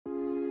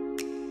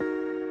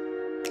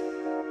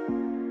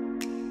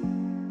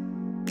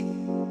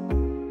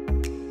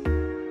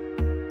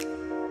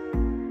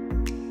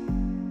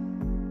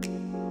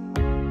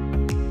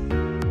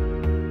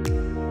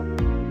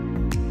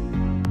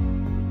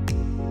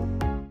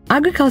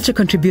Agriculture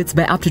contributes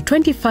by up to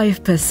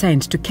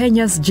 25% to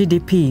Kenya's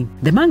GDP.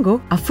 The mango,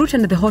 a fruit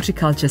under the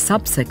horticulture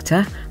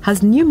subsector,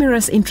 has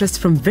numerous interests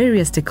from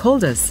various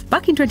stakeholders.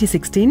 Back in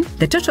 2016,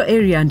 the total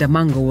area under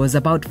mango was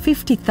about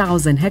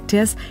 50,000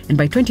 hectares, and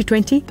by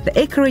 2020, the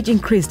acreage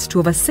increased to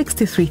over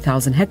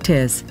 63,000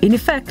 hectares. In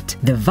effect,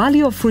 the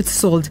value of fruits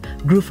sold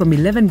grew from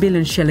 11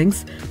 billion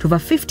shillings to over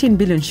 15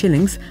 billion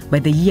shillings by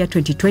the year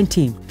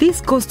 2020.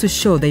 This goes to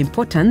show the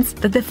importance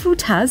that the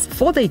fruit has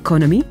for the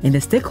economy and the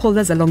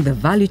stakeholders along the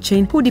value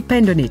chain who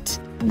depend on it.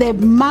 The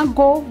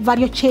mango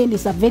value chain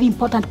is a very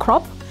important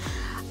crop,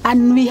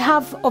 and we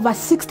have over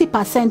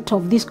 60%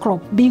 of this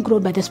crop being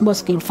grown by the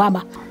small-scale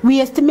farmer. We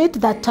estimate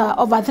that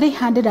over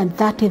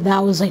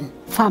 330,000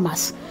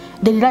 farmers,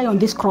 they rely on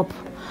this crop.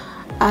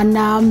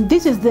 And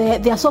this is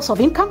their source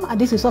of income, and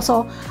this is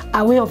also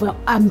a way of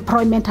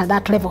employment at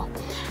that level.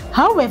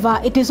 However,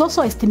 it is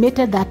also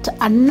estimated that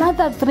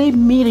another 3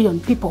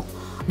 million people,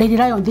 they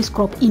rely on this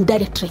crop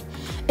indirectly.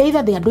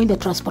 Either they are doing the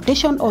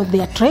transportation, or they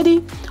are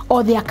trading,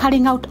 or they are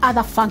carrying out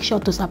other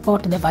functions to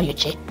support the value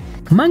chain.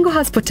 Mango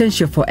has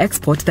potential for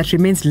export that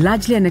remains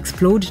largely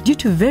unexplored due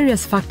to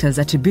various factors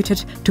attributed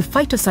to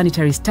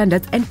phytosanitary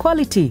standards and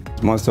quality.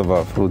 Most of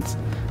our fruits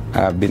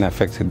have been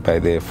affected by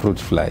the fruit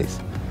flies,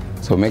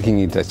 so making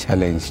it a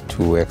challenge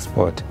to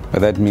export.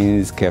 But that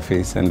means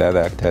cafes and other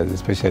actors,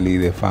 especially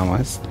the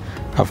farmers,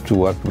 have to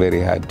work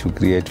very hard to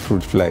create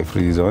fruit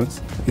fly-free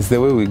zones. It's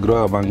the way we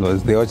grow our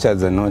mangoes. The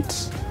orchards are not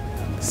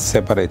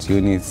separate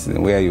units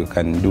where you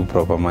can do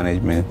proper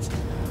management.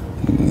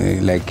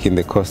 Like in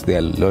the coast, there are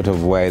a lot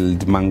of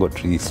wild mango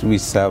trees which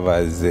serve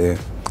as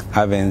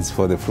havens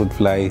for the fruit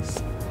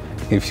flies.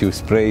 If you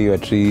spray your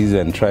trees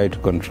and try to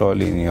control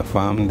in your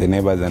farm, the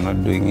neighbors are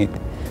not doing it.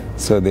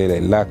 So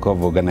there's a lack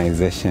of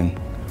organization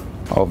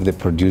of the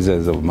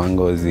producers of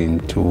mangoes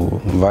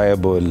into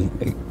viable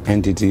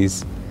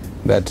entities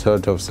that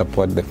sort of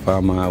support the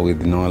farmer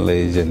with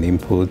knowledge and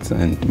inputs,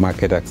 and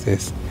market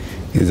access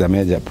is a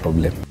major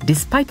problem.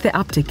 Despite the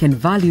uptick in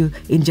value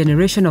in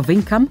generation of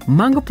income,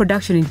 mango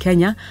production in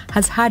Kenya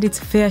has had its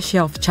fair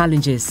share of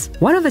challenges.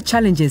 One of the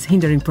challenges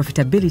hindering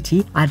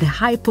profitability are the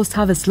high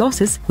post-harvest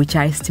losses, which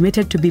are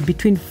estimated to be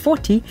between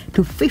 40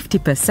 to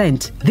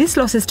 50%. These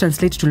losses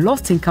translate to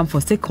lost income for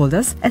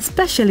stakeholders,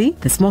 especially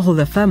the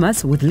smallholder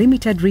farmers with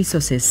limited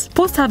resources.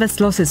 Post-harvest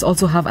losses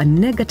also have a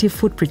negative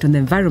footprint on the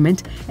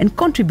environment and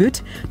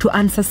contribute to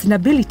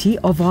unsustainability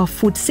of our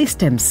food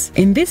systems.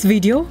 In this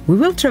video, we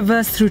will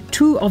traverse through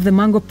two of the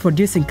mango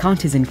producing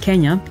counties in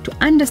Kenya to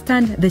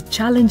understand the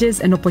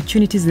challenges and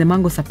opportunities in the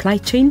mango supply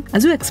chain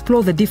as we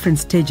explore the different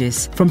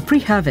stages from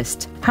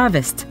pre-harvest,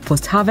 harvest,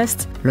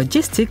 post-harvest,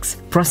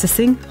 logistics,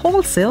 processing,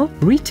 wholesale,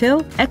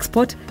 retail,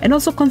 export, and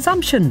also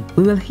consumption.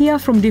 We will hear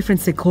from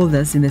different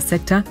stakeholders in the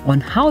sector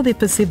on how they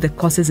perceive the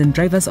causes and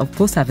drivers of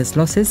post-harvest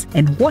losses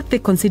and what they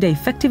consider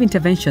effective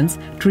interventions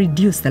to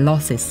reduce the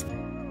losses.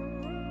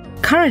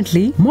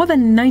 Currently, more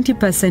than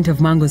 90%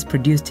 of mangoes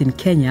produced in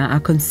Kenya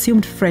are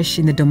consumed fresh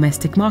in the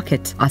domestic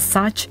market. As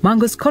such,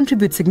 mangoes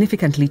contribute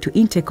significantly to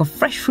intake of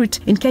fresh fruit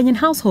in Kenyan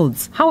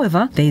households.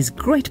 However, there is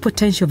great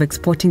potential of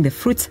exporting the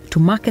fruits to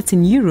markets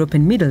in Europe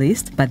and Middle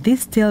East, but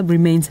this still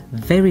remains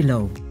very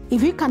low.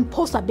 If we can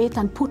pause a bit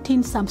and put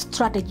in some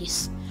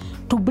strategies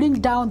to bring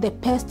down the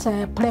pest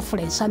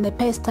preference and the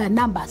pest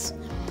numbers,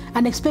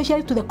 and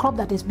especially to the crop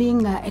that is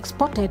being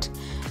exported,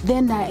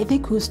 then I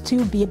think we'll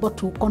still be able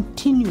to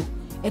continue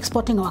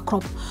exporting our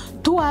crop.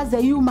 To us, the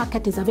EU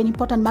market is a very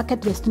important market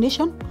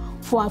destination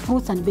for our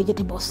fruits and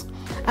vegetables.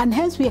 And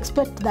hence we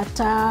expect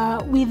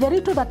that with the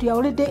little that we are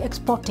already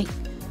exporting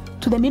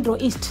to the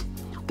Middle East,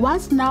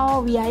 once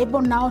now we are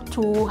able now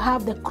to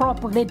have the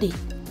crop ready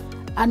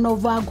and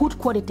of good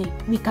quality,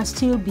 we can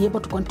still be able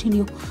to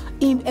continue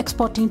in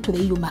exporting to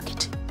the EU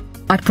market.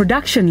 At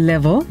production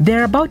level,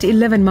 there are about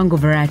 11 mango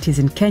varieties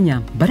in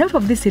Kenya, but out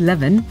of these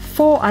 11,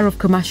 4 are of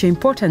commercial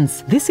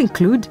importance. These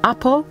include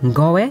Apple,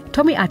 Ngowe,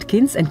 Tommy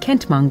Atkins, and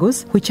Kent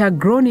mangoes, which are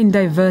grown in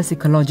diverse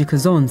ecological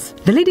zones.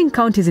 The leading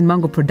counties in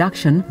mango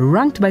production,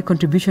 ranked by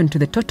contribution to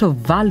the total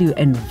value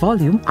and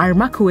volume, are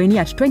Makueni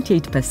at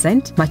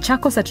 28%,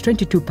 Machakos at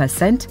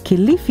 22%,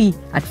 Kilifi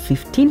at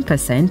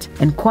 15%,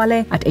 and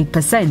Kwale at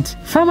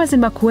 8%. Farmers in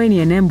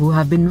Makueni and Embu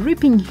have been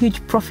reaping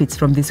huge profits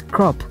from this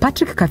crop.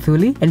 Patrick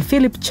Kathuli and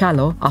Philip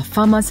Chalo are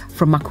farmers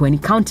from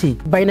Makueni County.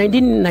 By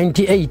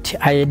 1998,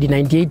 I had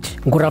 98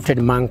 grafted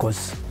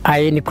mangoes. I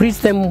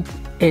increased them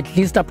at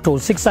least up to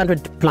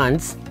 600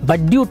 plants,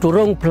 but due to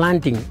wrong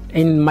planting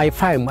in my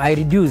farm, I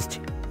reduced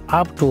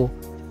up to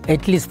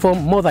at least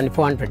more than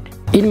 400.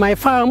 In my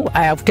farm,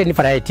 I have 10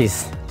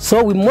 varieties.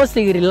 So we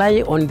mostly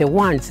rely on the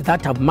ones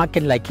that have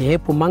market like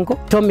Hepu mango,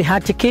 Tommy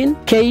Hatkin,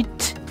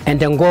 Kate,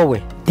 and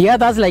Ngowe. The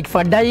others like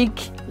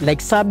Fadaik,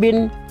 like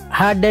Sabin,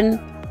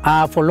 Harden,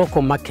 are for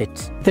local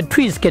markets. The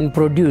trees can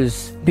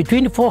produce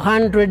between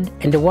 400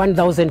 and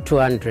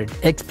 1,200,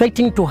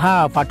 expecting to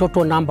have a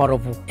total number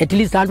of at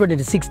least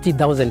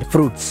 160,000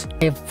 fruits.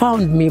 I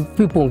found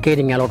people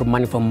getting a lot of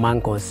money from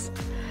mangoes.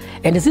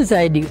 And since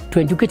I had to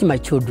educate my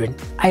children,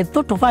 I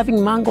thought of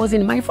having mangoes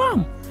in my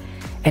farm.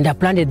 and I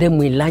planted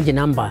them in large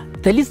number.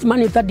 The least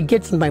money that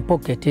gets in my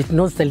pocket is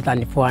not less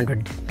than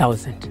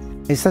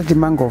 400,000. I started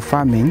mango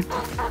farming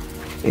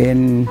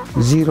in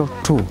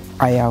 02.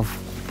 I have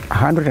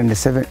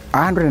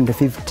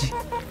 150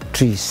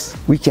 trees,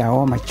 which are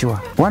all mature.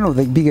 One of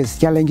the biggest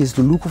challenges is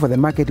to look for the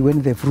market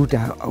when the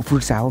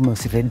fruits are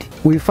almost ready.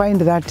 We find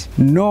that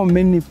no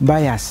many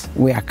buyers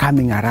were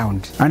coming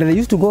around, and they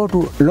used to go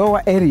to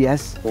lower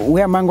areas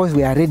where mangoes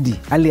were ready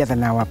earlier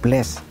than our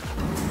place.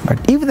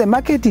 But if the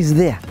market is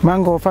there,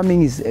 mango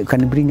farming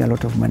can bring a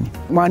lot of money.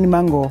 One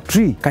mango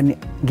tree can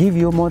give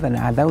you more than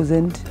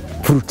 1,000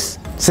 fruits.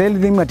 Sell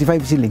them at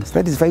 5 shillings,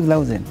 that is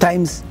 5,000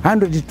 times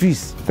 100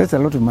 trees. That's a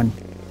lot of money.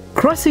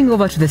 Crossing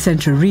over to the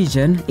central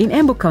region, in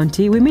Embu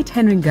County, we meet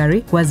Henry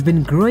Ngari, who has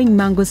been growing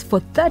mangoes for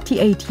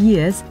 38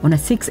 years on a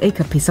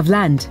 6-acre piece of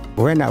land.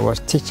 When I was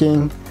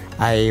teaching,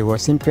 I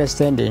was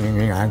interested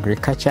in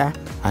agriculture,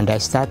 and I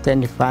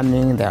started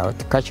farming the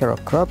horticultural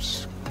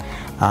crops.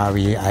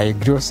 I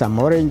grew some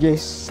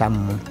oranges,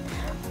 some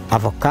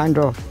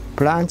avocado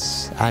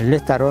plants, and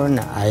later on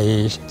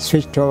I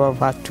switched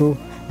over to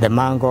the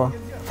mango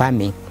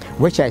farming,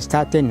 which I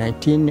started in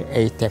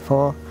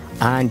 1984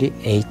 and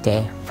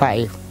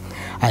 85.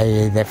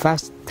 The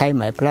first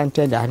time I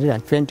planted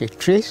 120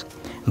 trees,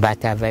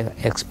 but I've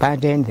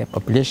expanded the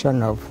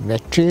population of the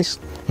trees.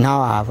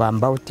 Now I have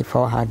about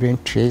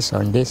 400 trees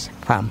on this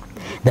farm.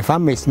 The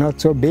farm is not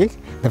so big.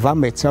 The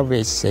farm itself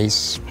is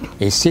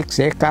 6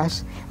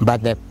 acres,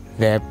 but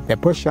the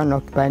portion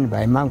occupied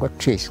by mango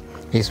trees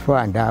is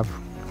 4.5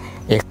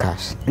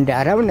 acres. And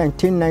around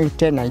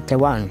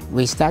 1990-91,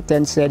 we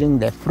started selling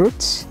the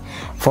fruits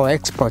for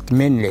export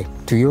mainly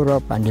to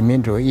Europe and the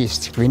Middle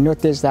East. We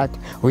noticed that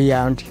we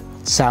had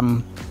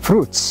some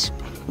fruits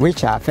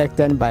which are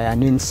affected by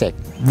an insect.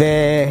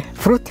 The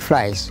fruit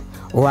flies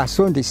were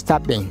so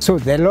disturbing, so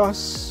the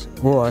loss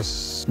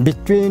was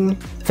between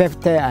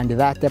 50 and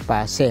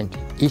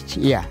 30% each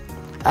year.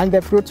 And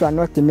the fruits were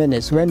not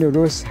diminished. When you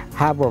lose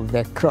half of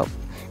the crop,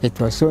 it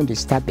was so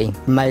disturbing.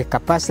 My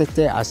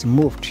capacity has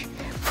moved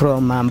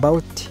from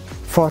about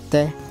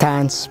 40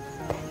 tons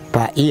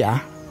per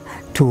year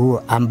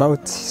to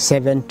about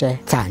 70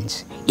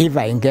 tons if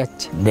I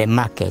get the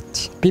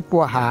market.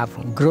 People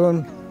have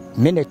grown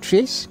many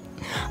trees,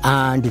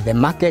 and the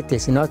market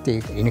is not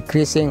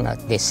increasing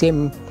at the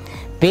same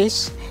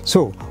pace.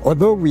 So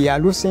although we are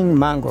losing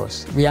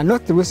mangoes, we are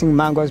not losing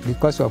mangoes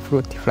because of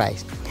fruit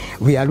flies.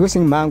 We are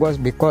losing mangoes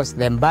because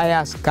the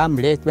buyers come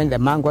late when the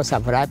mangoes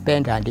have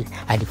ripened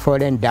and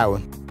fallen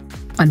down.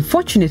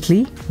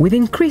 Unfortunately, with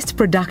increased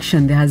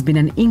production, there has been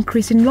an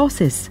increase in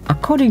losses.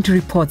 According to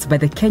reports by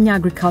the Kenya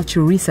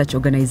Agricultural Research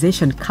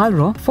Organization,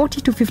 KALRO,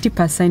 40 to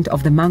 50%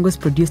 of the mangoes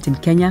produced in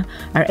Kenya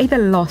are either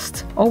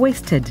lost or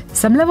wasted.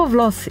 Some level of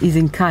loss is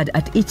incurred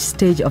at each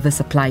stage of the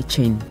supply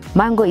chain.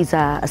 Mango is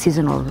a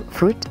seasonal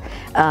fruit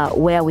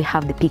where we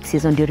have the peak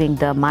season during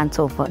the months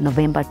of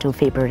November to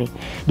February.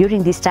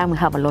 During this time, we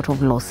have a lot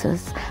of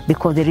losses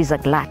because there is a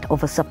glut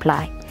of a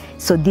supply.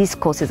 So this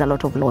causes a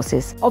lot of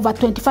losses. Over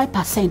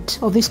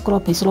 25% of this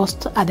crop is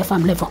lost at the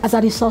farm level as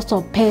a result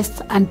of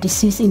pest and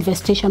disease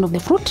infestation of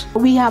the fruit.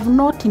 We have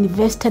not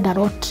invested a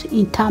lot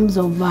in terms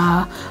of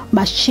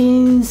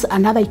machines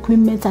and other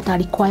equipment that are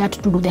required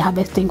to do the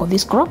harvesting of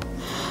this crop.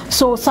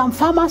 So some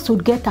farmers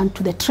would get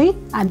onto the tree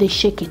and they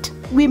shake it.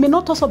 We may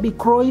not also be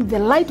growing the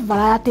right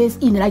varieties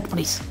in the right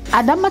place.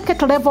 At the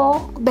market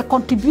level, the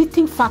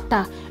contributing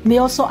factor may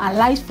also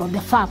arise from the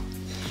farm,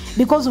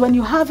 because when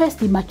you harvest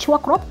the mature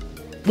crop,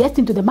 gets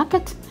into the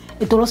market,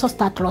 it will also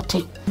start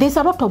rotting. There's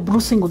a lot of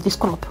bruising of this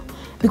crop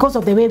because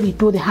of the way we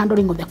do the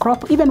handling of the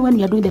crop. Even when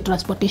we are doing the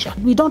transportation,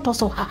 we don't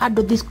also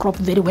handle this crop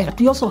very well.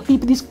 We also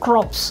keep these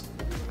crops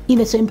in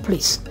the same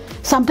place.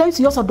 Sometimes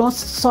you also don't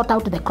sort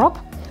out the crop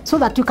so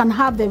that you can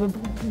have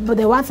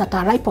the ones that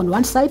are ripe on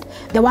one side,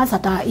 the ones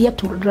that are yet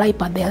to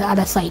ripe at the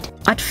other side.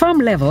 At farm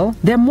level,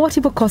 there are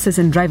multiple causes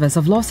and drivers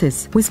of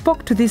losses. We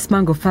spoke to these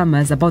mango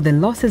farmers about the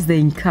losses they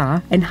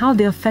incur and how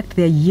they affect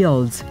their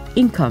yields,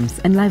 incomes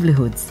and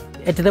livelihoods.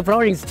 At the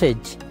flowering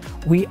stage,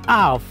 we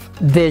have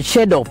the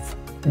shed off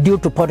due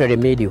to powdery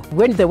mildew.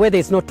 When the weather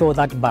is not all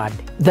that bad,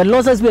 the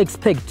losses we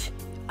expect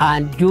are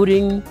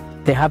during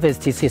the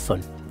harvest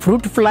season.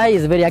 Fruit fly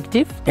is very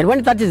active, and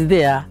when that is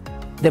there,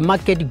 the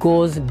market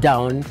goes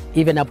down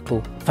even up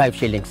to 5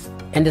 shillings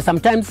and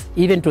sometimes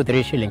even to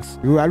 3 shillings.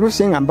 We are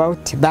losing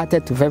about 30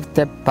 to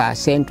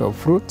 50% of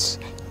fruits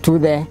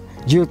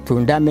due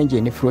to damage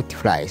in fruit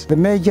flies. The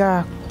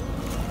major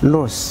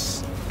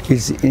loss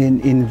is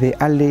in the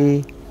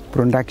early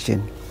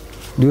production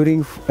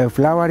during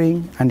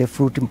flowering and the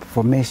fruit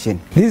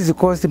formation. This is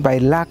caused by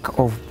lack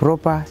of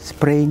proper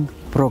spraying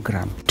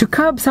program. To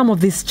curb some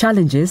of these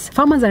challenges,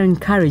 farmers are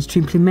encouraged to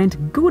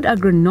implement good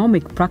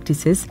agronomic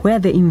practices where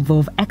they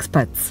involve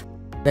experts.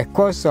 The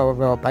cost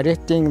of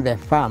operating the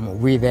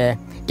farm with the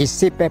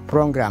ISIPE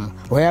program,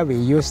 where we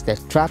use the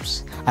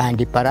traps and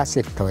the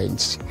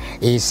parasitoids,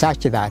 is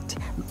such that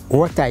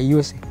what I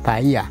use per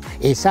year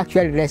is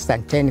actually less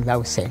than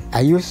 10,000. I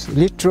use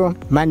little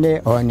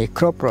money on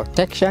crop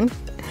protection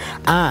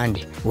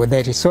And with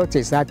the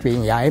resources that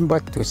we are able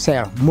to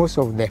sell most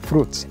of the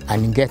fruits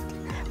and get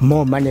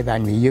more money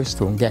than we used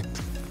to get.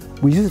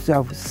 We used to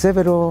have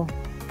several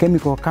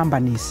chemical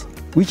companies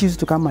which used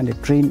to come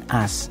and train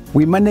us.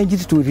 We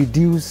managed to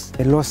reduce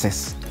the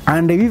losses,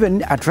 and we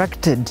even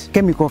attracted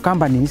chemical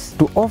companies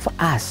to offer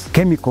us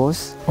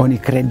chemicals on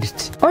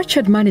credit.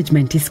 Orchard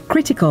management is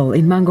critical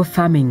in mango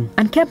farming.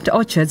 Unkept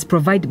orchards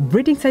provide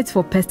breeding sites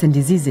for pests and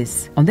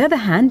diseases. On the other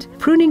hand,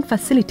 pruning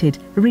facilitates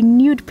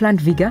renewed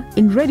plant vigor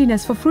in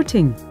readiness for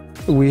fruiting.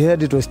 We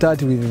had to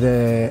start with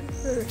the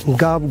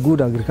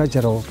good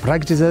agricultural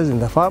practices in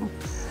the farm.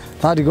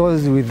 That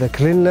goes with the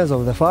cleanliness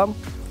of the farm,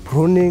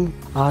 pruning,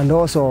 and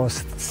also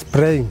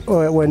spraying.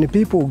 When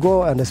people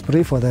go and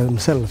spray for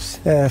themselves,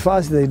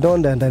 first they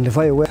don't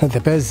identify where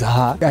the pests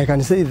are. I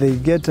can say they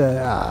get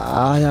a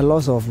higher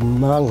loss of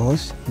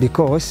mangoes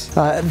because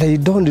they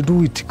don't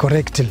do it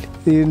correctly.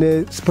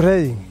 In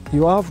spraying,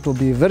 you have to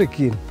be very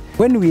keen.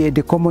 When we had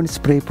the common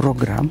spray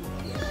program,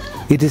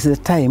 it is a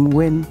time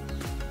when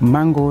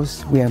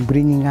mangoes were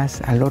bringing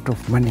us a lot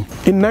of money.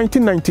 In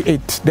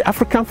 1998, the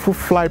African Fruit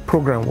Fly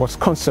Program was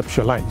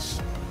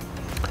conceptualized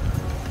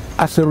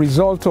as a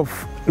result of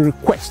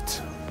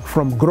requests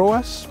from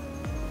growers,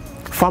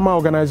 farmer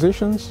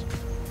organizations,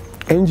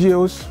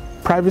 NGOs,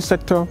 private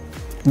sector,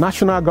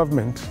 national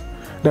government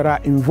that are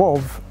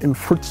involved in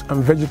fruits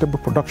and vegetable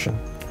production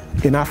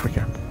in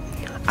Africa.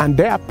 And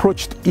they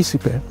approached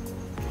ICIPE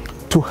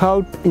to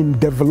help in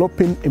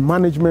developing a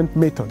management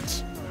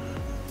methods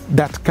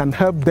that can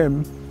help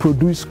them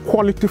produce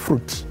quality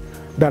fruits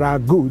that are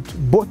good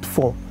both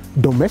for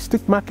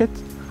domestic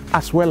markets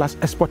as well as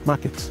export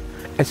markets,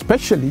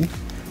 especially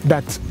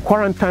that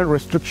quarantine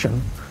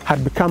restriction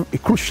had become a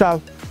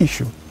crucial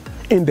issue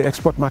in the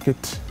export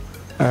market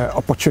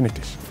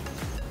opportunities.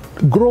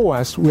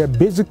 Growers were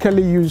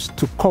basically used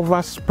to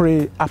cover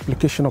spray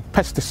application of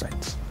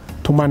pesticides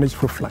to manage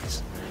fruit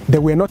flies. They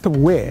were not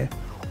aware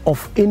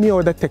of any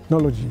other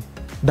technology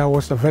that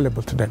was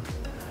available to them.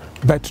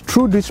 But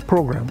through this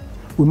program,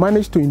 we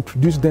managed to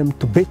introduce them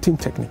to baiting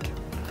technique.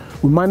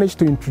 We managed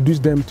to introduce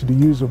them to the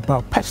use of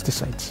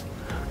biopesticides.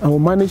 And we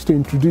managed to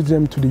introduce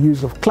them to the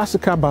use of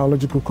classical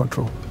biological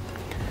control.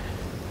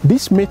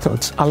 These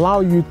methods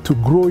allow you to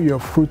grow your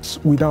fruits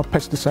without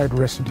pesticide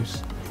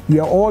residues.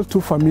 You are all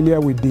too familiar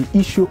with the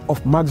issue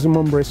of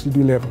maximum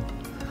residue level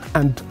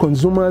and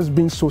consumers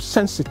being so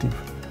sensitive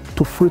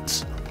to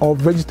fruits or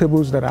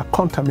vegetables that are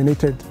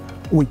contaminated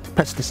with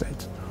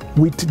pesticides.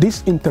 With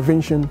this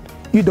intervention,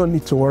 you don't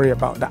need to worry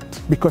about that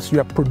because you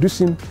are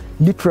producing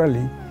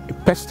literally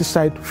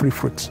pesticide-free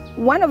fruits.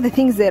 One of the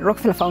things the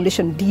Rockefeller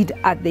Foundation did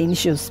at the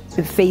initial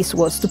phase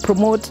was to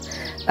promote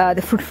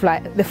the fruit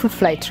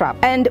fly trap.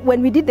 And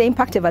when we did the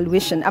impact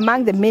evaluation,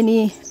 among the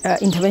many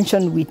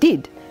interventions we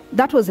did,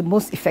 that was the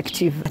most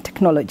effective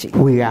technology.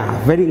 We are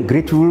very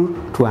grateful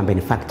to our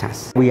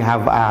benefactors. We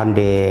have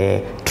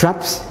the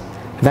traps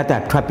that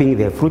are trapping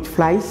the fruit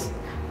flies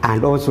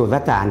and also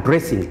that are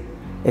addressing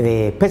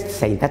the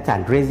pesticides that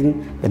are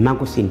addressing the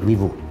mangoes in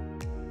vivo.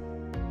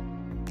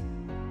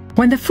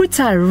 When the fruits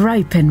are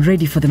ripe and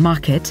ready for the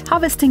market,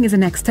 harvesting is the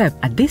next step.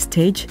 At this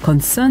stage,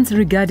 concerns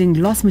regarding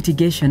loss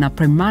mitigation are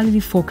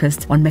primarily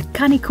focused on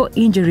mechanical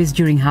injuries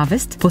during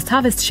harvest,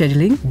 post-harvest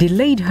scheduling,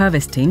 delayed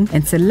harvesting,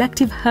 and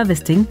selective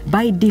harvesting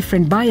by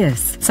different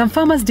buyers. Some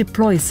farmers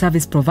deploy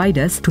service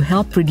providers to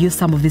help reduce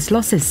some of these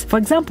losses. For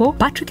example,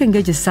 Patrick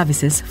engages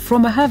services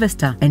from a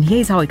harvester, and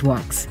here's how it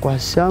works. Kwa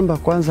shamba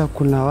kwanza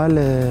kuna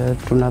wale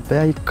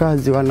tunapea hii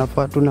kazi,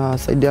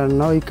 tunasaidiana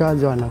nao hii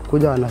kazi,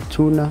 wanakuja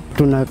wanachuna,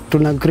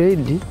 tuna grade,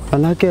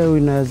 manake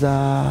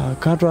unaweza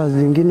katwa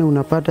zingine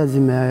unapata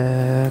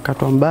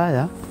zimekatwa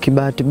mbaya,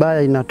 kibahati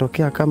baya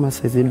inatokea kama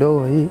saizi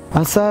dogo hii.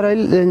 Hasara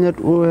yenye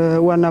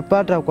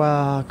wanapata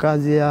kwa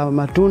kazi ya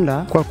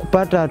matunda, kwa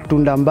kupata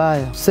tunda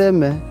mbaya,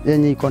 tuseme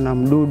yenye iko na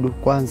mdudu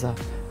kwanza,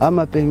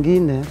 ama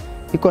pengine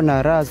iko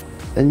na rust,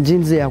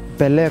 jinsi ya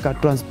kupeleka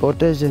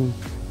transportation,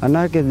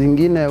 manake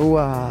zingine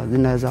huwa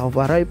zinaweza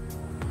overripe,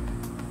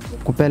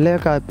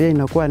 kupeleka pia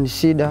inakuwa ni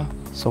shida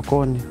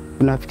sokoni.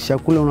 Unafikisha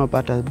kule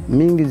unapata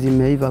mingi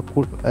zimeiva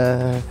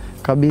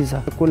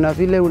kabisa. Kuna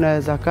vile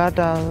unaweza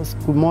kata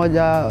siku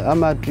moja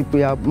ama trip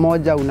ya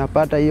moja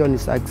unapata hiyo ni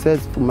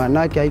successful,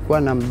 manake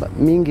haikuwa na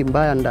mingi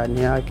mbaya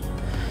ndani yake.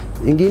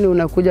 Ingine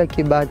unakuja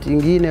kibati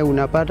ingine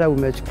unapata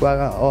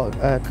umechukua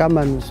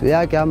kama nusu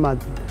yake ama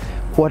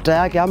quarter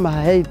yake ama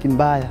height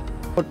mbaya.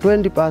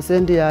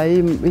 20% ya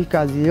hii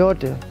kazi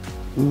yote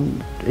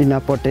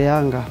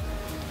inapoteanga,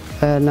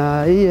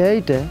 na hii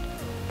height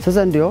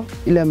sasa ndio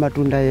ile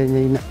matunda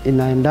yenye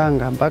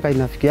inaendanga mpaka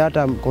inafikia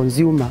hata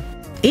consumer.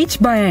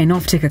 Each buyer and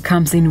off-taker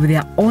comes in with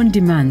their own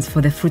demands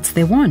for the fruits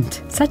they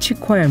want. Such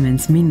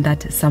requirements mean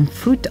that some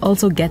fruit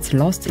also gets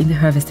lost in the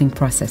harvesting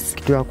process.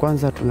 Kitu ya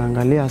kwanza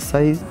tunaangalia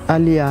size,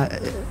 hali ya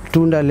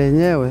tunda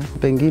lenyewe,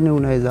 pengine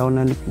unaweza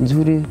ona ni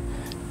nzuri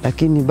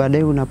lakini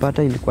baadaye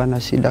unapata ilikuwa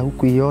na shida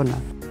hukuiona.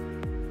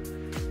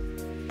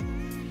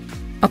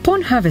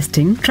 Upon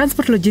harvesting,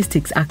 transport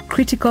logistics are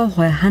critical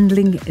while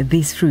handling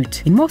this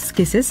fruit. In most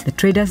cases, the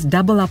traders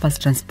double up as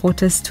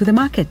transporters to the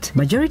market.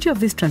 Majority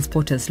of these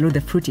transporters load the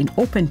fruit in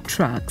open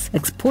trucks,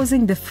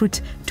 exposing the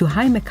fruit to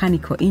high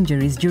mechanical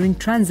injuries during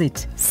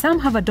transit. Some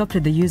have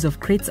adopted the use of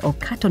crates or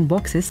carton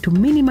boxes to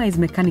minimize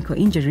mechanical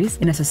injuries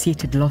and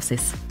associated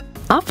losses.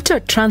 After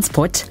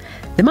transport,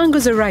 the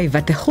mangoes arrive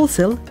at the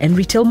wholesale and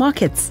retail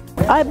markets.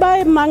 I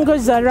buy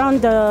mangoes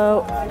around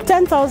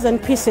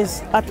 10,000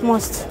 pieces at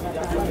most.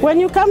 When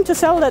you come to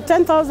sell the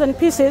 10,000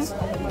 pieces,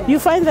 you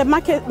find the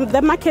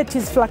market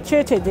is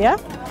fluctuated, yeah?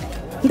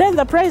 Then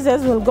the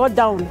prices will go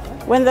down.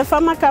 When the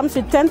farmer comes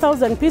with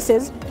 10,000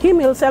 pieces, he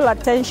will sell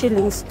at 10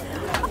 shillings.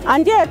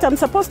 And yet I'm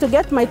supposed to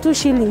get my 2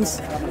 shillings.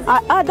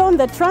 I add on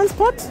the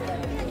transport,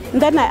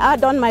 then I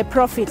add on my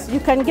profits. You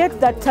can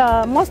get that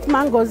most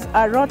mangoes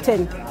are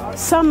rotten.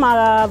 Some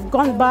have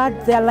gone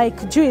bad, they're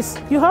like juice.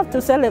 You have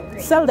to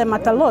sell them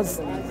at a loss.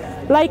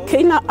 Like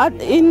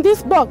in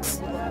this box,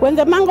 when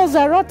the mangoes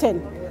are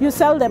rotten, you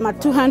sell them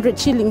at 200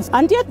 shillings.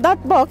 And yet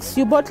that box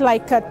you bought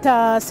like at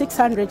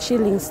 600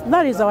 shillings.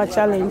 That is our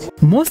challenge.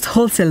 Most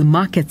wholesale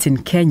markets in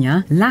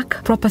Kenya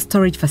lack proper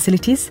storage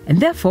facilities, and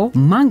therefore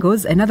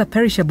mangoes and other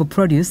perishable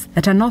produce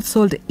that are not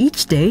sold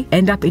each day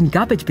end up in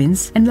garbage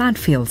bins and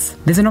landfills.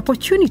 There's an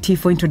opportunity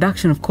for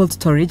introduction of cold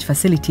storage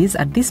facilities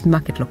at these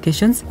market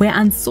locations where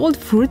unsold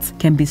fruits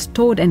can be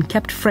stored and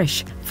kept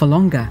fresh for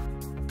longer.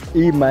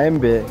 Hii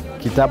maembe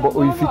kitabo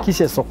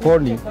uifikishe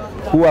sokoni,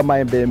 huwa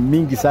maembe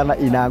mingi sana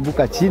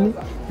inaanguka chini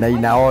na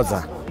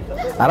inaoza.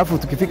 Alafu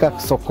tukifika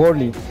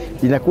sokoni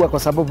inakuwa, kwa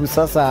sababu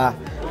sasa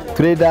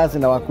traders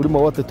na wakulima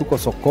wote tuko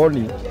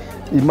sokoni,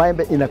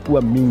 maembe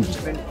inakuwa mingi.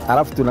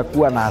 Alafu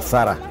tunakuwa na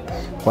hasara,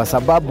 kwa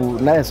sababu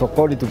naye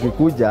sokoni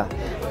tukikuja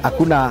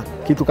hakuna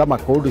kitu kama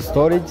cold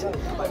storage,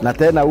 na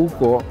tena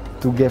huko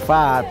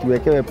tungefaa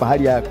tuwekewe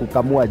pahali ya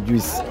kukamua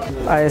juice.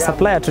 I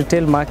supply at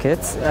retail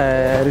markets,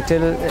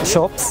 retail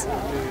shops,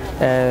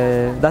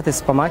 that is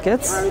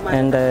supermarkets,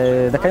 and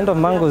the kind of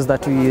mangoes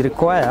that we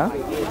require,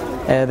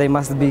 they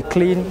must be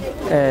clean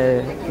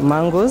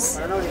mangoes,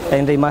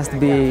 and they must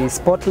be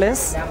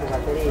spotless,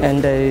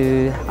 and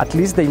at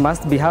least they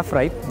must be half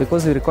ripe,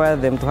 because we require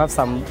them to have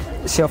some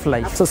shelf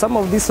life. So some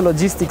of these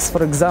logistics,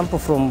 for example,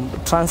 from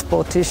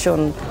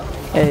transportation,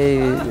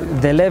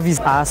 the levies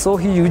are so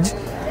huge,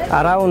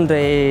 around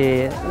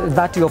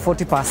 30 or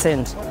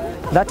 40%.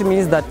 That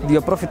means that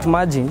your profit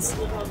margins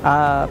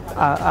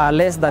are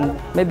less than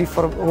maybe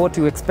for what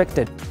you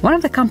expected. One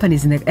of the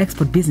companies in the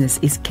export business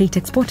is Kate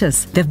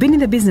Exporters. They've been in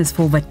the business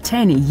for over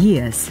 10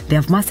 years. They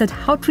have mastered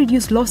how to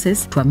reduce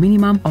losses to a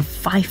minimum of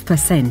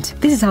 5%.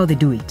 This is how they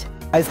do it.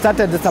 I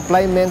started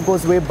supplying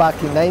mangoes way back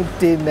in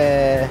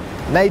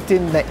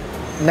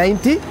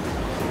 1990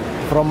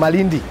 from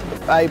Malindi.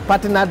 I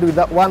partnered with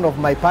one of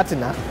my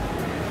partners,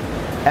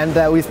 and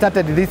we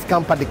started this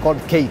company called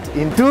Kate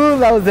in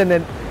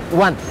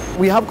 2001.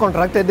 We have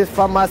contracted these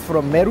farmers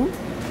from Meru,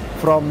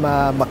 from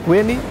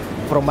Makueni,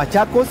 from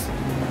Machakos,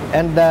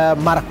 and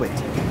Marakwet.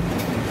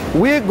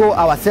 We go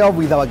ourselves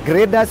with our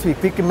graders, we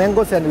pick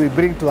mangoes and we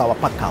bring to our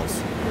pack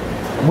house.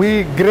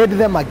 We grade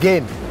them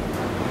again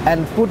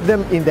and put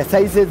them in the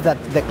sizes that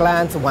the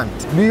clients want.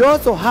 We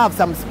also have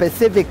some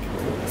specific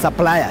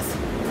suppliers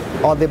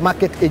or the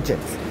market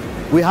agents.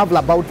 We have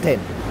about 10.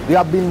 We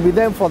have been with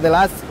them for the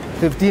last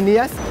 15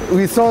 years.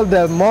 We sold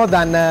more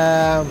than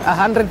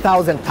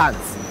 100,000 tons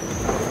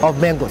of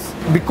mangoes.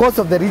 Because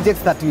of the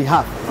rejects that we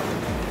have,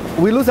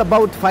 we lose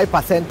about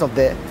 5% of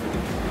the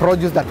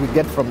produce that we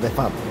get from the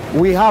farm.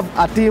 We have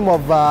a team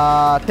of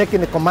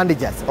technical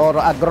managers or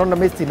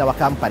agronomists in our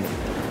company.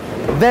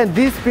 Then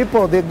these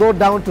people, they go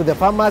down to the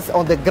farmers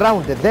on the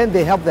ground, then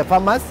they help the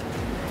farmers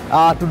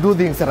to do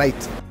things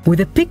right. With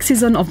the peak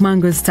season of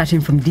mangoes starting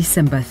from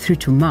December through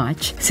to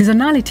March,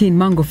 seasonality in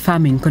mango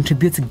farming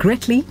contributes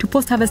greatly to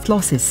post-harvest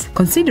losses.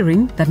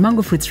 Considering that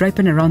mango fruits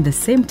ripen around the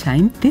same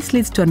time, this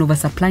leads to an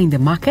oversupply in the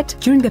market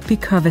during the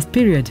peak harvest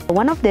period.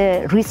 One of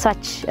the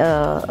research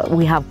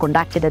we have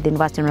conducted at the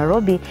University of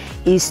Nairobi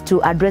is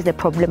to address the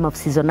problem of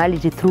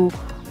seasonality through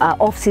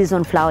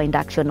off-season flower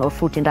induction or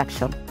fruit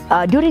induction.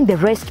 During the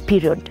rest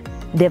period,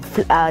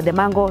 the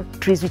mango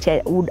trees which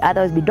would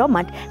otherwise be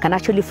dormant can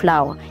actually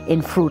flower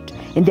and fruit,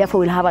 and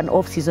therefore we'll have an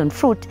off-season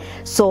fruit.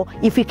 So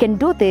if we can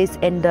do this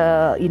and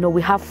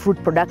we have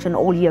fruit production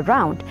all year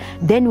round,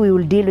 then we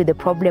will deal with the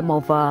problem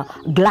of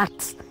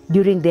gluts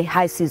during the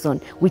high season,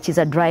 which is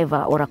a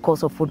driver or a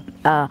cause of food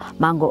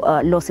mango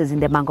losses in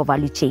the mango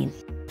value chain.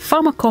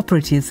 Farmer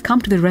cooperatives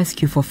come to the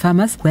rescue for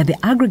farmers where they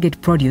aggregate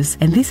produce,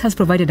 and this has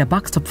provided a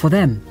backstop for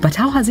them. But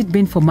how has it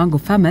been for mango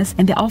farmers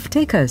and their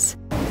off-takers?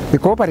 The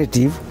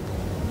cooperative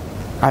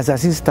has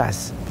assisted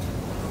us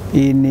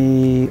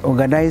in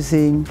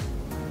organizing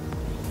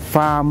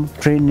farm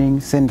training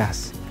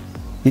centers.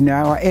 In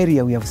our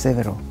area we have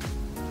several.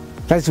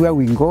 That's where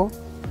we go.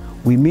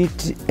 We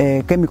meet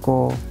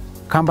chemical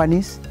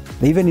companies.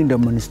 They even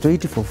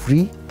demonstrate for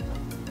free.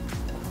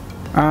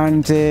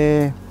 And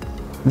there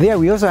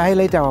we also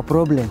highlight our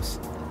problems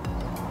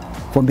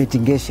for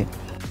mitigation.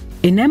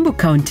 In Embu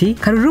County,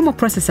 Karurumo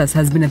Processors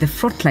has been at the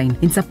front line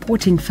in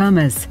supporting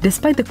farmers,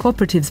 despite the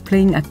cooperatives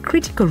playing a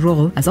critical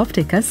role as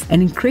off-takers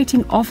and in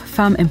creating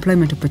off-farm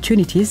employment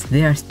opportunities.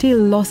 There are still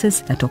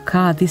losses that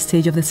occur at this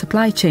stage of the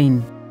supply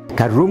chain.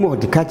 Karurumo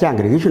Horticulture and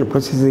Agricultural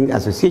Processing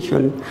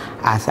Association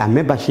has a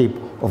membership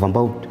of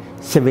about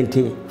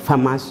 70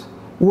 farmers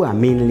who are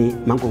mainly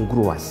mango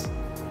growers.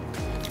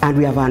 And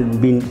we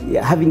have been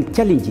having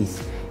challenges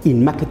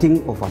in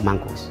marketing of our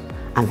mangoes.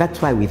 And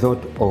that's why we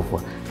thought of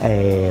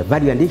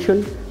value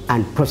addition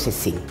and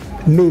processing.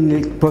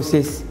 Mainly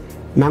process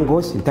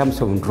mangoes in terms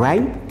of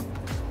drying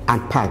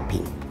and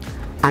pulping.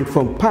 And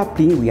from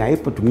pulping, we are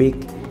able to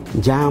make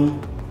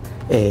jam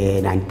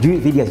and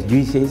various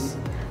juices,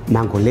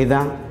 mango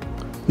leather,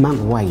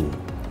 mango wine.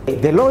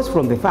 The loss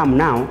from the farm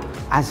now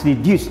has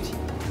reduced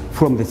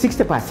from the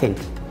 60%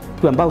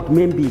 to about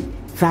maybe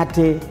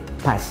 30%.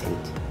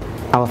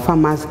 Our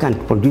farmers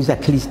can produce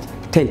at least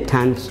 10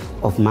 tons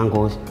of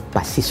mangoes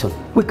per season.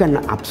 We can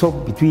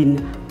absorb between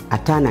a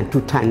ton and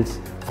 2 tons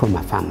from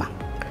a farmer.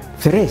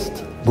 The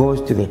rest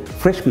goes to the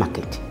fresh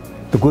market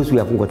because we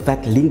have got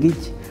that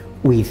linkage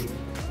with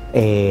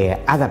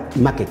other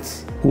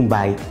markets who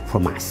buy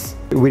from us.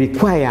 We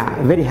require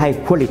very high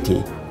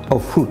quality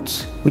of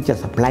fruits which are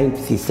supplied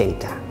to the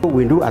center.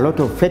 We do a lot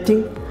of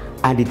vetting,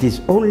 and it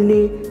is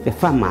only the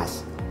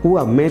farmers who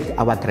have met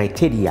our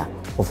criteria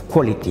of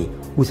quality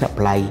who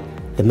supply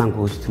the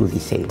mangoes through the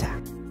center.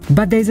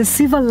 But there is a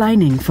silver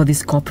lining for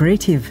this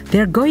cooperative. They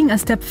are going a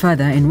step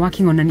further and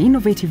working on an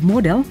innovative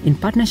model in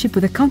partnership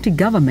with the county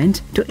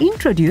government to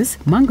introduce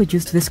mango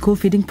juice to the school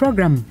feeding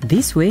program.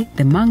 This way,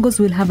 the mangoes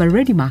will have a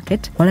ready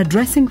market while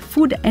addressing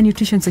food and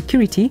nutrition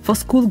security for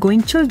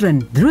school-going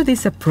children. Through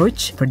this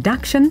approach,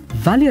 production,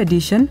 value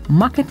addition,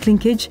 market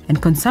linkage,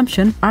 and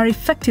consumption are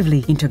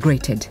effectively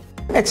integrated.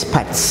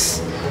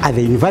 Experts at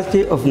the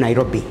University of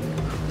Nairobi,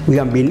 we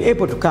have been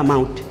able to come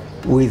out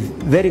with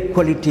very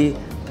quality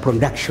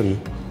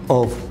production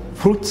of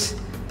fruits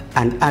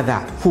and other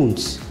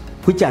foods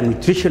which are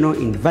nutritional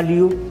in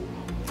value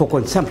for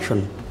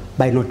consumption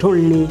by not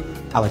only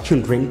our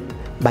children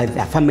but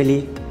their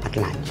family at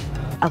large.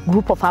 A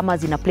group of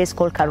farmers in a place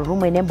called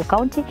Karurumo in Embu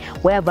County,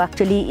 where I've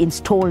actually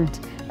installed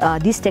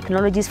these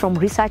technologies from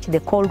research, the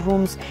cold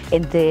rooms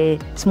and the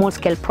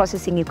small-scale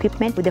processing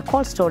equipment. With the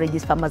cold storage,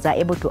 these farmers are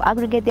able to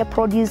aggregate their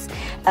produce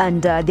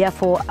and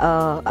therefore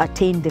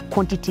attain the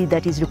quantity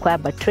that is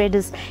required by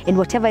traders. And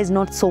whatever is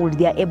not sold,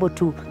 they are able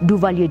to do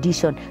value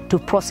addition to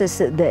process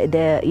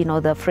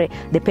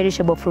the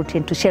perishable fruit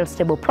into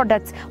shelf-stable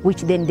products,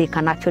 which then they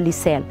can actually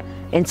sell.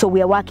 And so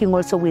we are working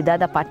also with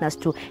other partners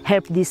to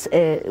help these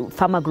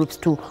farmer groups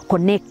to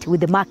connect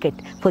with the market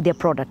for their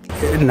product.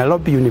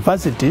 Nairobi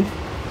University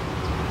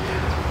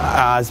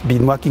has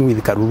been working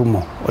with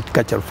Karurumo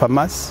horticultural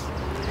farmers,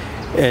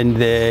 and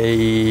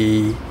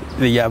they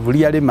have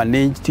really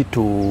managed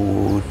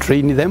to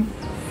train them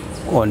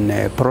on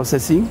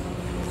processing.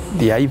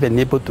 They are even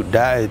able to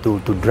dry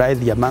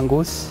their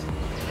mangoes,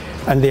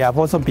 and they have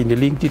also been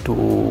linked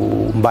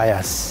to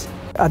buyers.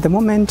 At the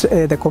moment,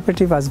 the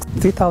cooperative has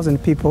 3,000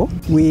 people.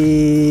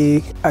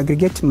 We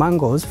aggregate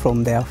mangoes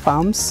from their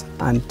farms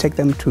and take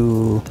them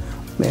to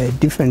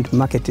different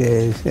market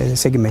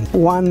segments.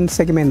 One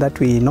segment that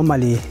we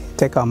normally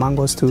take our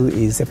mangoes to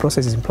is the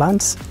processing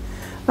plants,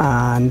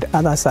 and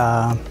others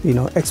are,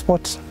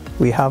 export.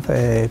 We have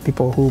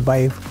people who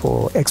buy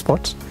for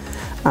export,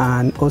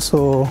 and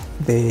also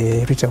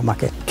the retail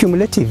market.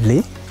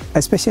 Cumulatively,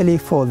 especially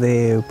for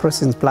the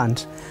processing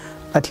plant,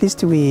 at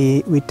least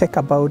we take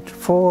about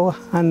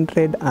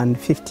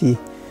 450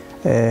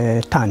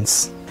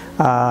 tons.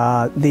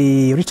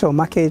 The retail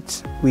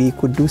market, we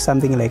could do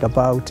something like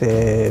about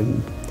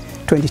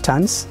 20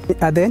 tons.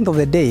 At the end of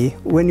the day,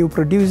 when you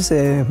produce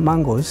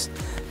mangoes,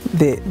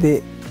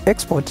 the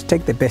export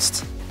take the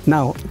best.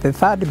 Now, the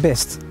third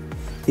best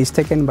is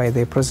taken by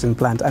the processing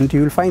plant, and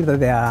you will find that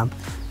there are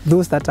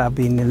those that have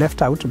been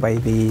left out by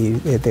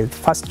the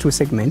first two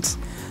segments.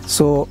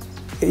 So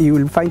you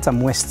will find some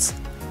wastes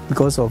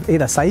because of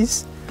either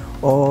size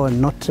or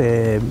not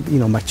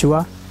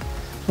mature,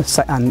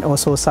 and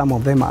also some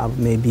of them are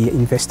maybe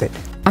invested.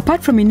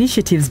 Apart from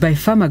initiatives by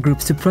farmer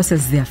groups to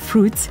process their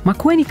fruits,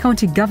 Makueni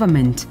County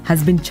government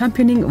has been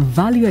championing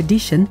value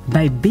addition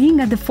by being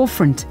at the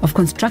forefront of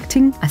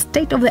constructing a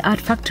state-of-the-art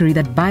factory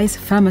that buys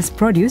farmers'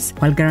 produce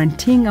while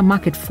guaranteeing a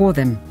market for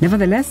them.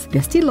 Nevertheless, there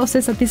are still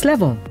losses at this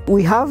level.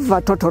 We have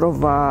a total of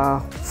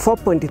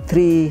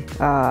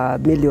 4.3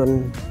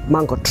 million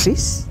mango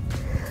trees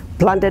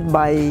planted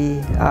by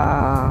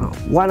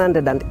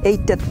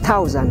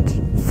 180,000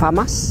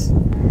 farmers.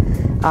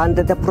 And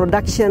the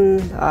production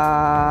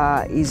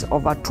is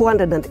over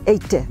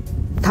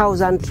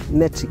 280,000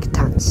 metric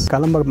tons.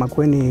 Kalamba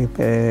Makueni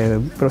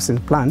processing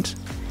plant,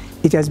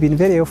 it has been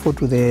very helpful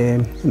to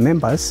the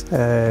members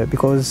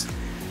because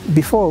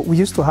before we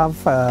used to have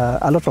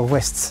a lot of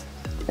wastes.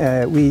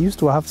 We used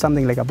to have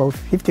something like about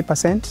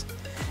 50%.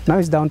 Now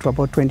it's down to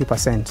about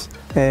 20%.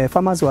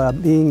 Farmers were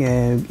being,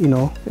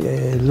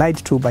 lied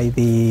to by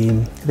the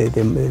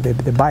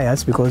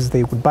buyers because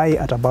they could buy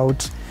at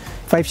about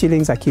 5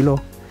 shillings a kilo.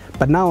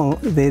 But now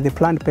the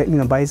plant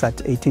buys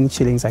at 18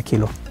 shillings a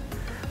kilo,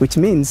 which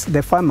means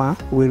the farmer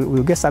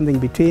will get something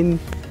between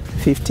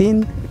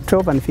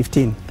 12 and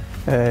 15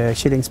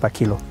 shillings per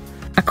kilo.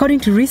 According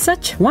to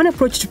research, one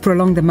approach to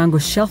prolong the mango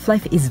shelf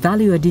life is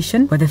value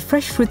addition, where the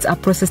fresh fruits are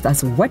processed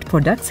as wet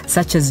products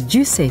such as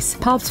juices,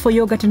 pulps for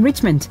yogurt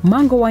enrichment,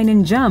 mango wine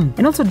and jam,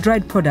 and also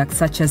dried products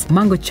such as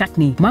mango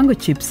chutney, mango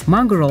chips,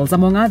 mango rolls,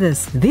 among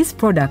others. These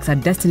products are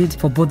destined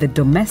for both the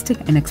domestic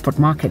and export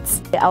markets.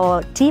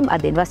 Our team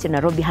at the University of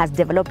Nairobi has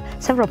developed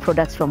several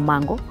products from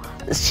mango,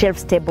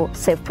 shelf-stable,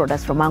 safe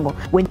products from mango.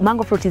 When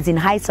mango fruit is in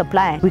high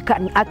supply, we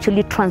can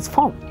actually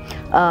transform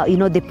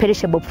the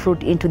perishable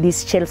fruit into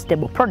this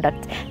shelf-stable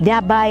product.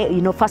 Thereby,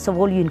 first of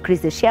all, you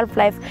increase the shelf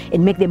life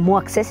and make them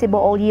more accessible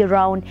all year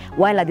round,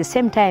 while at the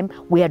same time,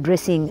 we are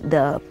addressing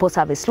the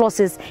post-harvest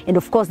losses. And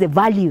of course, the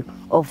value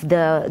of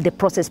the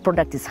processed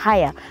product is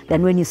higher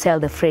than when you sell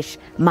the fresh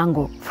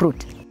mango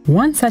fruit.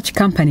 One such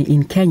company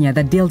in Kenya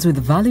that deals with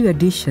value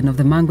addition of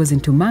the mangoes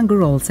into mango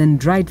rolls and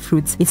dried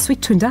fruits is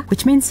Sweet Tunda,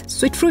 which means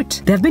sweet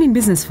fruit. They have been in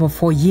business for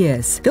 4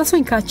 years. They also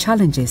incur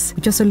challenges,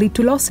 which also lead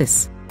to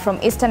losses. From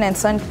Eastern and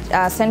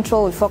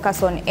Central, we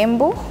focus on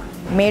Embu,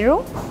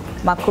 Meru,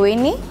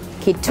 Makueni,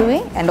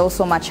 Kitui, and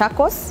also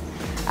Machakos.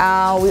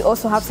 We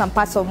also have some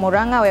parts of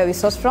Murang'a where we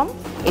source from,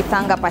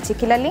 Ithanga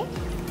particularly.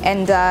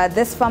 And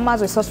these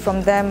farmers, we source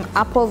from them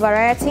apple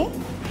variety,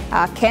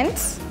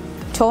 Kent,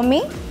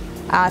 Tommy.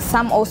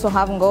 Some also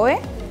have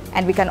Ngoe,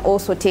 and we can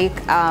also take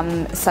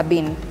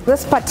Sabine.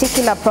 This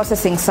particular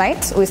processing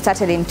site, we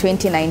started in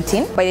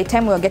 2019. By the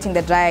time we were getting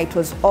the dryer, it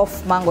was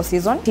off mango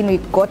season. We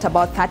got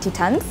about 30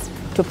 tons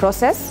to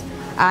process.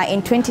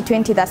 In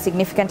 2020, that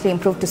significantly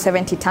improved to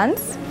 70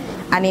 tons.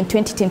 And in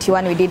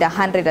 2021, we did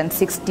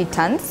 160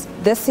 tons.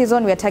 This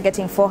season, we are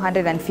targeting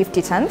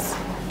 450 tons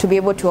to be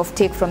able to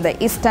offtake from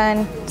the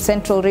Eastern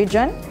Central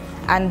region.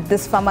 And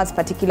these farmers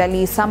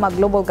particularly, some are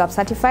Global GAP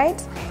certified,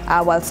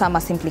 while some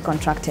are simply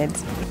contracted.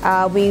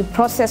 We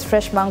process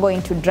fresh mango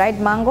into dried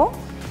mango,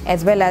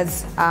 as well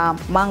as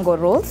mango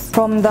rolls.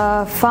 From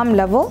the farm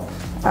level,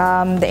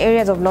 the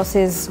areas of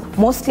losses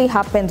mostly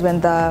happens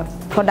when the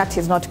product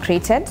is not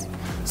crated.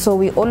 So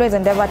we always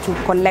endeavor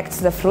to collect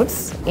the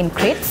fruits in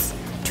crates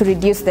to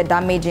reduce the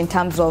damage in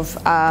terms of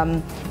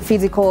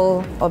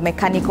physical or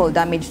mechanical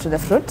damage to the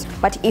fruit.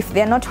 But if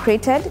they're not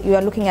crated, you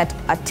are looking at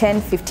a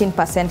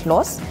 10-15%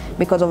 loss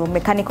because of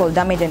mechanical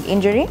damage and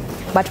injury.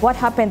 But what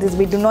happens is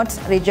we do not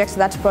reject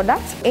that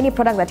product. Any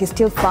product that is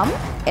still firm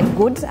and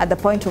good at the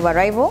point of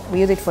arrival, we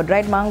use it for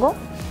dried mango.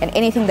 And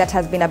anything that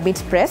has been a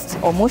bit pressed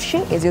or mushy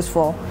is used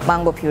for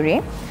mango puree.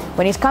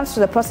 When it comes to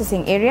the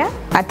processing area,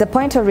 at the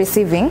point of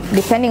receiving,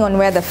 depending on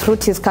where the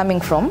fruit is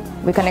coming from,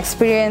 we can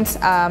experience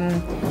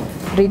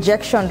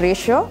rejection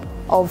ratio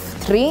of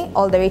 3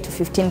 all the way to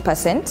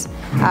 15%.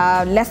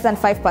 Less than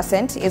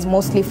 5% is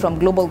mostly from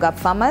Global GAP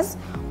farmers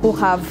who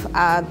have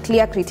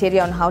clear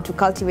criteria on how to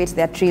cultivate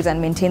their trees and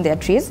maintain their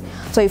trees.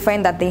 So you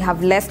find that they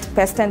have less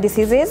pests and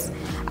diseases,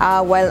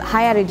 while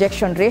higher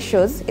rejection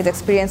ratios is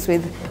experienced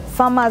with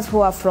farmers who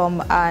are from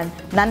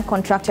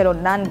non-contracted or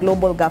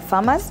non-Global GAP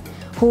farmers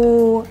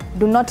who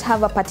do not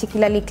have a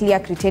particularly clear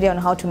criteria on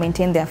how to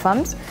maintain their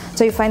farms.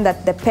 So you find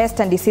that the pest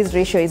and disease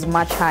ratio is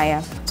much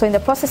higher. So in the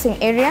processing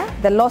area,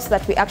 the loss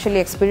that we actually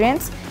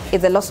experience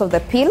is the loss of the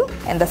peel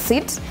and the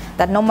seed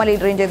that normally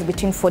ranges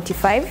between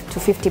 45 to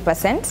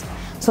 50%.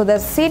 So the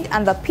seed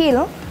and the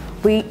peel,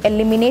 we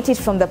eliminate it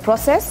from the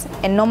process,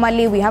 and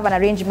normally we have an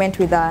arrangement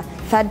with a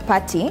third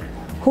party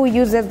who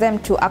uses them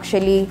to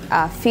actually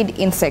feed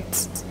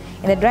insects.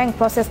 In the drying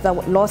process, the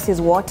loss is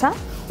water.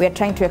 We are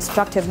trying to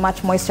extract as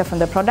much moisture from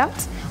the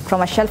product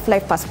from a shelf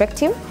life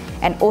perspective,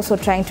 and also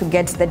trying to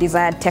get the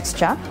desired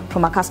texture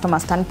from a customer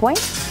standpoint.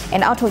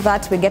 And out of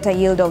that, we get a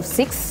yield of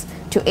 6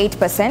 to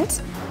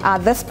 8%.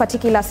 This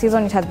particular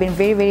season, it has been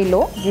very, very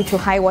low due to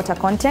high water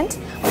content,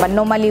 but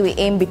normally we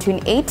aim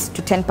between 8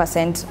 to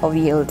 10% of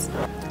yield.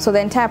 So the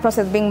entire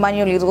process being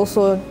manual is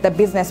also the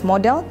business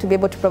model to be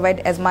able to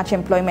provide as much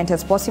employment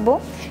as possible.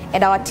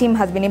 And our team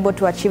has been able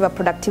to achieve a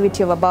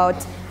productivity of about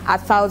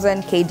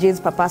 1,000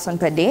 kgs per person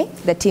per day,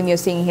 the team you're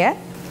seeing here.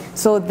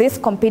 So this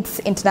competes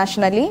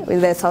internationally with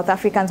the South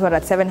Africans who are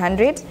at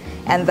 700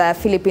 and the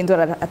Philippines who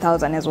are at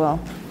 1,000 as well.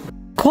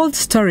 Cold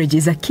storage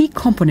is a key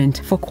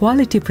component for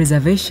quality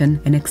preservation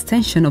and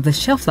extension of the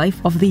shelf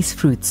life of these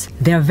fruits.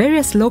 There are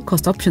various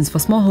low-cost options for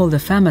smallholder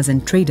farmers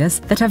and traders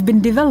that have been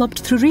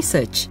developed through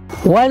research.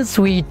 Once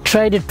we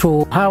tried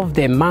to have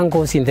the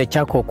mangoes in the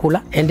charcoal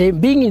cooler,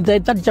 and being in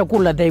that charcoal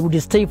cooler, they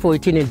would stay for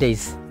 18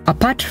 days.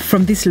 Apart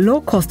from these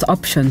low-cost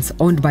options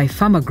owned by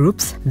farmer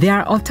groups, there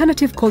are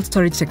alternative cold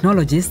storage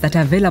technologies that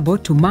are available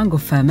to mango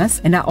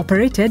farmers and are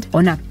operated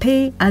on a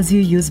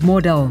pay-as-you-use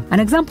model. An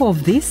example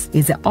of this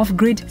is the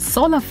off-grid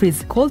solar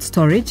freeze cold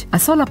storage, a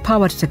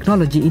solar-powered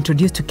technology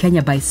introduced to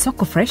Kenya by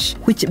SocoFresh,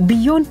 which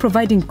beyond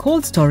providing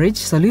cold storage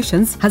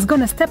solutions has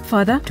gone a step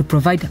further to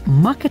provide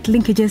market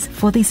linkages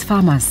for these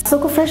farmers.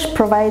 SocoFresh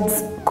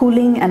provides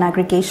cooling and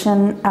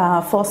aggregation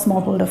for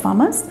smallholder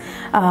farmers.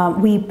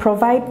 We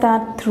provide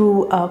that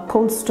through a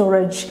cold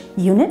storage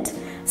unit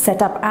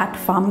set up at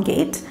farm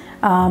gate.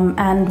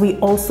 and we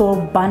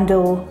also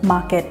bundle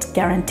market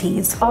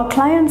guarantees. Our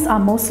clients are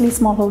mostly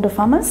smallholder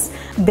farmers.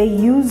 They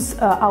use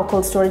our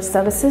cold storage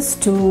services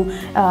to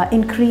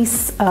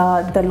increase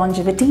the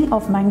longevity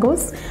of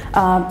mangoes,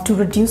 to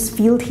reduce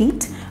field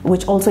heat,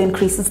 which also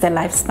increases their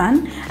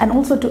lifespan, and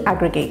also to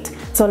aggregate.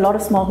 So a lot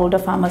of smallholder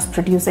farmers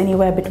produce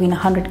anywhere between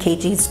 100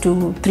 kgs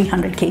to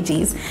 300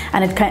 kgs,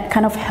 and it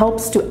kind of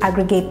helps to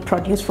aggregate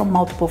produce from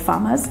multiple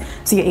farmers,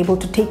 so you're able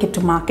to take it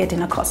to market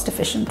in a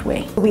cost-efficient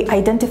way. We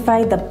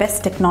identify the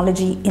best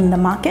technology in the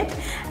market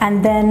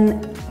and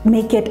then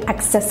make it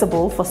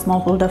accessible for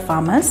smallholder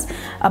farmers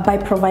by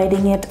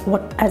providing it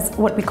as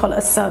what we call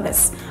a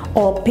service,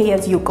 or pay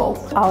as you go.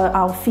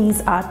 Our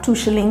fees are 2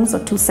 shillings or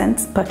 2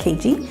 cents per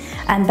kg,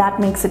 and that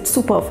makes it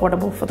super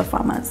affordable for the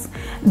farmers.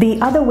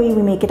 The other way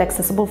we make it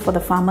accessible for the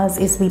farmers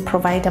is we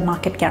provide a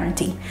market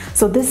guarantee.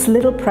 So this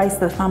little price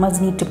that farmers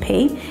need to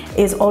pay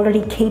is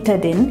already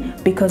catered in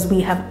because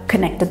we have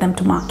connected them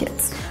to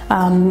markets.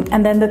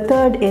 And then the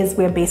third is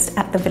we're based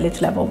at the village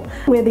level.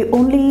 We're the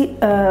only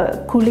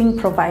cooling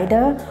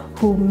provider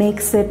who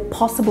makes it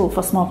possible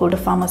for smallholder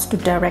farmers to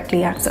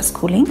directly access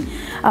cooling.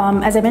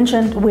 As I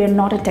mentioned, we're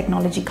not a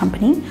technology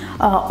company.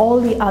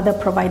 All the other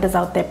providers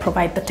out there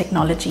provide the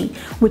technology,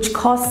 which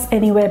costs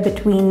anywhere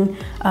between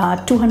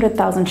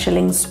 200,000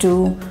 shillings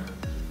to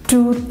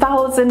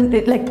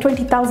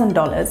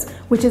 $20,000,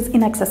 which is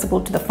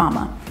inaccessible to the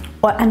farmer.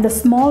 And the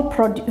small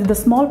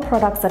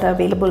products that are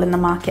available in the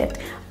market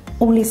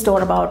only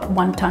store about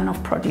 1 ton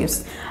of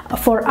produce.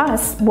 For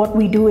us, what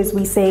we do is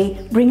we say,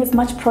 bring as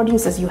much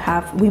produce as you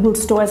have, we will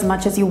store as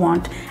much as you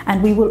want,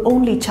 and we will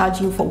only charge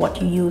you for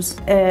what you use.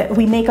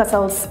 We make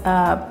ourselves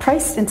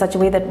priced in such a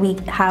way that we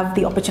have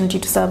the opportunity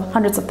to serve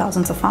hundreds of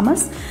thousands of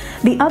farmers.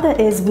 The other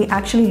is we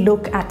actually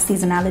look at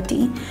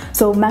seasonality.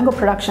 So mango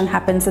production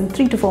happens in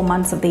 3 to 4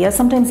 months of the year,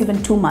 sometimes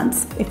even 2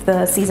 months if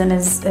the season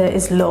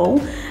is low.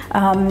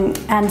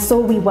 And so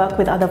we work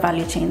with other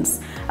value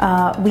chains.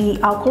 Our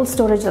cold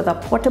storages are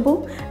portable.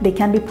 They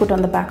can be put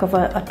on the back of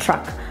a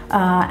truck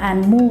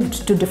and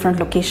moved to different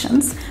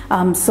locations.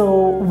 So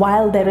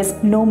while there is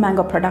no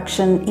mango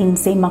production in,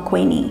 say,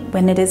 Makueni,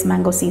 when it is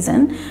mango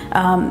season,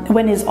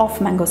 when it's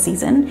off mango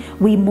season,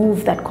 we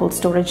move that cold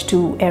storage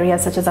to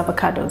areas such as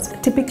avocados.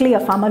 Typically, a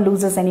farmer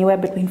loses anywhere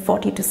between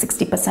 40 to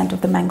 60%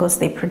 of the mangoes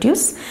they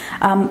produce.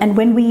 And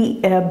when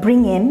we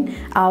bring in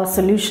our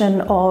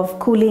solution of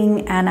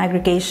cooling and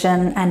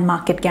aggregation and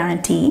market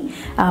guarantee,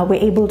 we're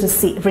able to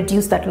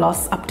reduce that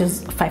loss up to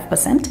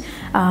 5%,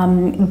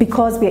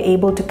 because we're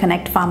able to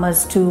connect farmers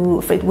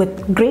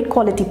with great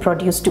quality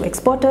produce to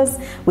exporters,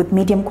 with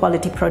medium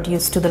quality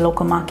produce to the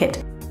local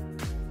market.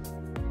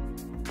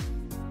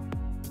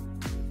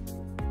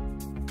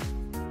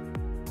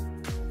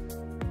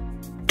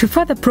 To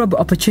further probe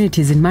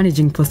opportunities in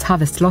managing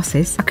post-harvest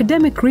losses,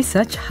 academic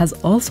research has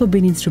also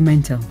been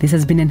instrumental. This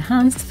has been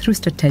enhanced through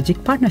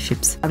strategic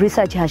partnerships.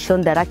 Research has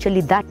shown that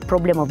actually that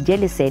problem of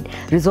jelly seed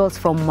results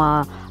from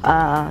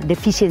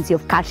deficiency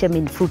of calcium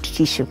in fruit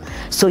tissue.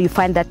 So you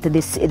find that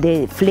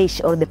the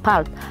flesh or the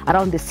pulp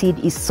around the seed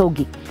is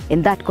soggy,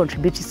 and that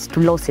contributes to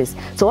losses.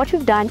 So what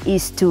we've done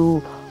is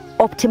to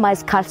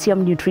optimize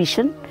calcium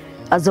nutrition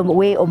as a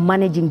way of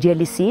managing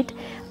jelly seed.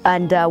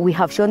 And we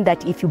have shown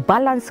that if you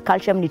balance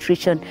calcium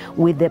nutrition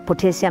with the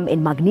potassium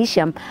and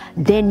magnesium,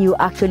 then you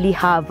actually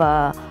have,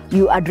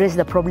 you address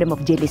the problem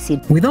of jelly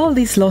seed. With all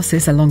these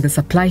losses along the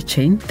supply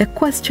chain, the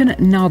question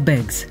now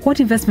begs,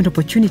 what investment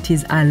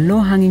opportunities are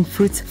low-hanging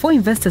fruits for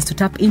investors to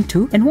tap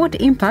into, and what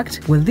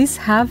impact will this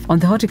have on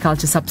the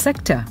horticulture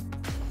subsector?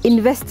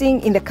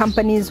 Investing in the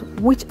companies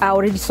which are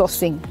already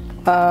sourcing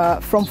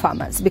from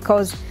farmers,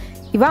 because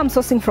if I'm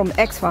sourcing from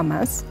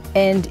ex-farmers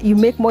and you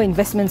make more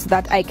investments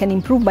that I can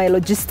improve my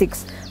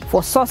logistics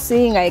for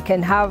sourcing, I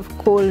can have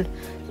cold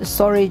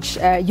storage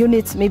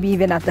units, maybe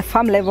even at the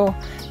farm level,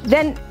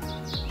 then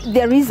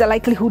there is a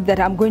likelihood that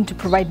I'm going to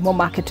provide more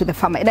market to the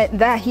farmer.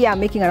 And here I'm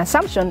making an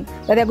assumption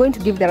that they're going to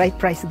give the right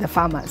price to the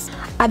farmers.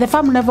 At the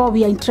farm level,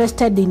 we are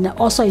interested in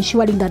also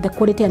ensuring that the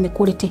quality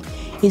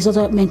is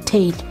also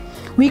maintained.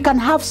 We can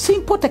have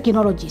simple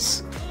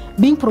technologies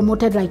being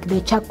promoted like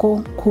the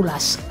charcoal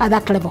coolers at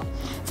that level,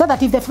 so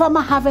that if the farmer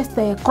harvests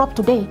the crop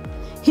today,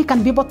 he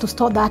can be able to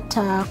store that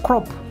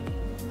crop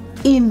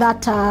in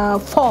that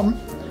form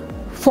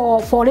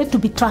for it to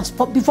be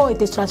transported before it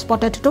is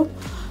transported to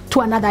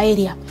another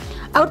area.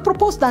 I would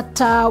propose that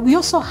we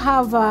also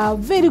have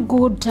very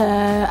good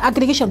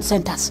aggregation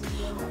centers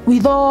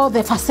with all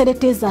the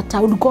facilities that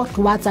would go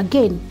towards,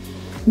 again,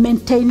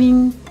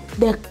 maintaining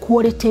the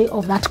quality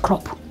of that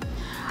crop.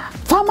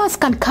 Farmers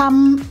can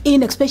come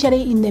in,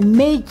 especially in the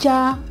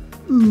major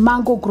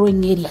mango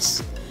growing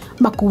areas,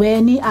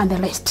 Makueni and the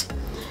rest.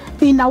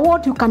 In a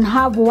ward, you can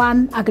have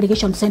one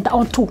aggregation center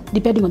or two,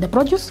 depending on the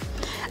produce,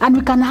 and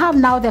we can have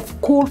now the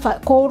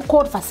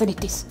cold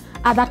facilities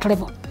at that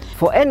level.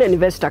 For any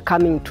investor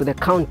coming to the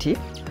county,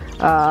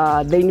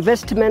 the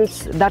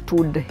investments that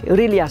would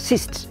really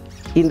assist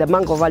in the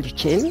mango value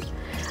chain,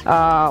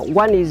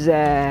 one is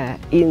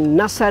in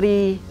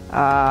nursery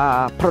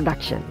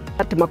production.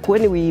 At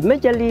Makueni, we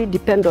majorly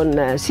depend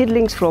on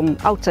seedlings from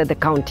outside the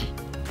county.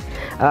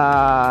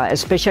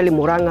 especially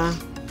Muranga,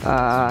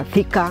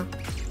 Thika,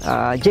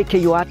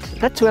 JKUAT.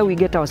 That's where we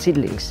get our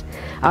seedlings.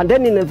 And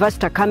then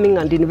investors coming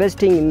and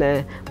investing in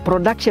the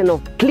production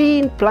of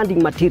clean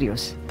planting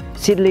materials,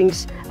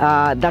 seedlings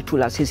that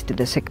will assist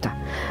the sector.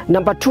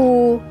 Number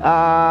two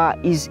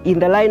is in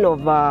the line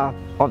of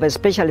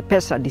especially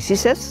pest and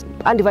diseases,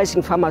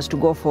 advising farmers to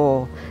go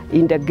for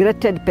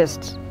integrated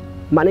pest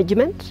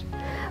management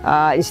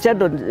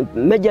instead of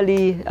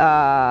majorly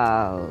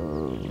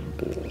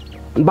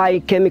buy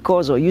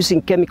chemicals or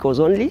using chemicals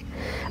only.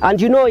 And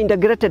you know,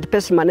 integrated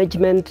pest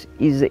management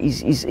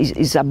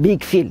is a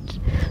big field.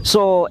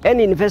 So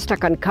any investor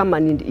can come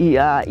and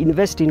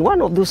invest in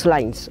one of those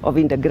lines of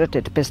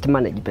integrated pest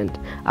management,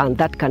 and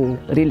that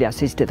can really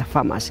assist the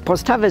farmers.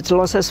 Post-harvest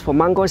losses for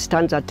mango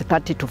stands at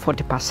 30 to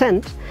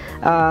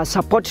 40%.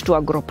 Support to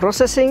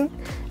agro-processing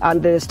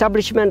and the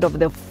establishment of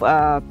the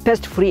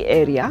pest-free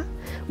area,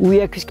 we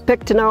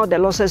expect now the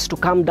losses to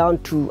come down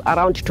to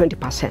around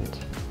 20%.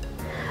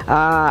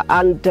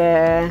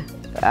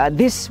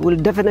 This will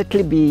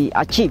definitely be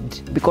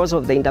achieved because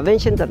of the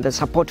interventions and the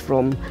support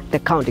from the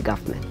county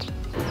government.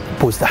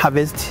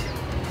 Post-harvest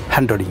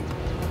handling.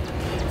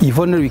 If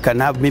only we can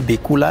have maybe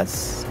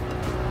coolers,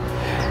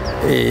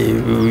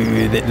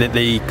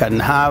 they can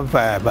have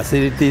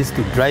facilities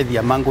to dry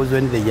their mangoes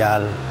when there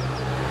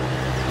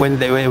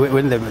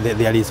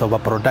is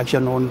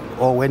overproduction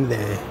or when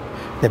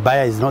the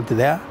buyer is not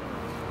there.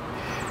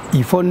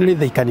 If only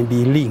they can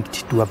be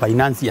linked to a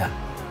financier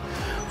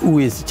who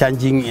is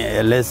charging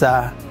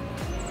lesser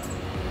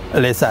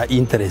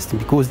interest,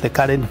 because the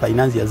current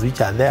financiers which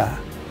are there,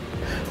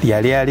 they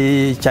are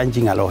really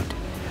charging a lot.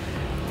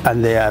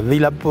 And the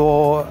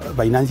available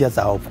financiers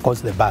are of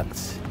course the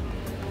banks.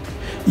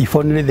 If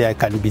only there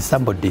can be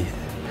somebody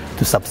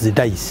to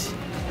subsidize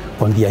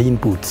on their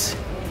inputs,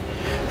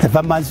 the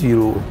farmers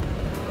will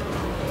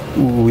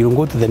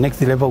go to the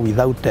next level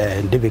without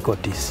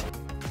difficulties.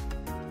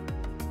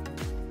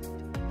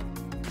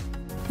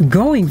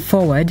 Going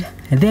forward,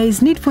 there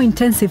is need for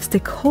intensive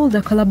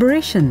stakeholder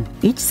collaboration.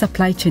 Each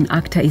supply chain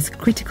actor is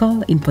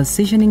critical in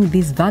positioning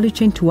this value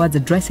chain towards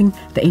addressing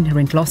the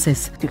inherent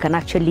losses. You can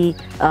actually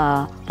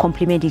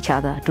complement each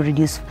other to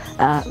reduce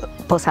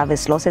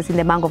post-harvest losses in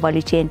the mango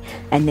value chain,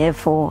 and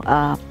therefore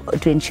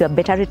to ensure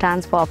better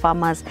returns for our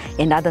farmers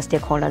and other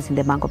stakeholders in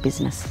the mango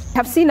business. We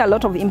have seen a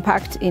lot of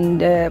impact in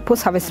the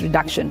post-harvest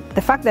reduction.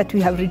 The fact that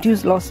we have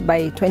reduced loss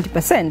by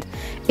 20%,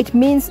 it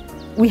means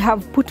we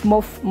have put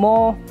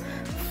more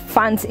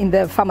funds in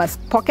the farmers'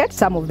 pocket.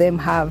 Some of them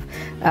have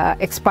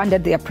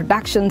expanded their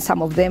production.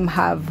 Some of them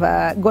have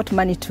got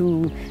money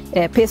to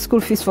pay school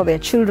fees for their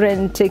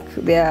children, take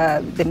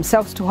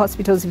themselves to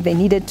hospitals if they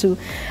needed to.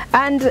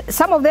 And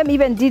some of them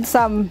even did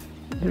some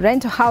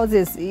rent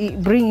houses,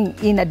 bringing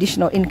in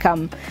additional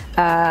income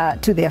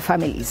to their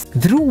families.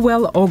 Through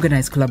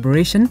well-organized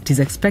collaboration, it is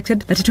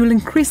expected that it will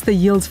increase the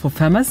yields for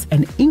farmers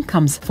and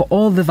incomes for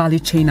all the value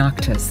chain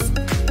actors.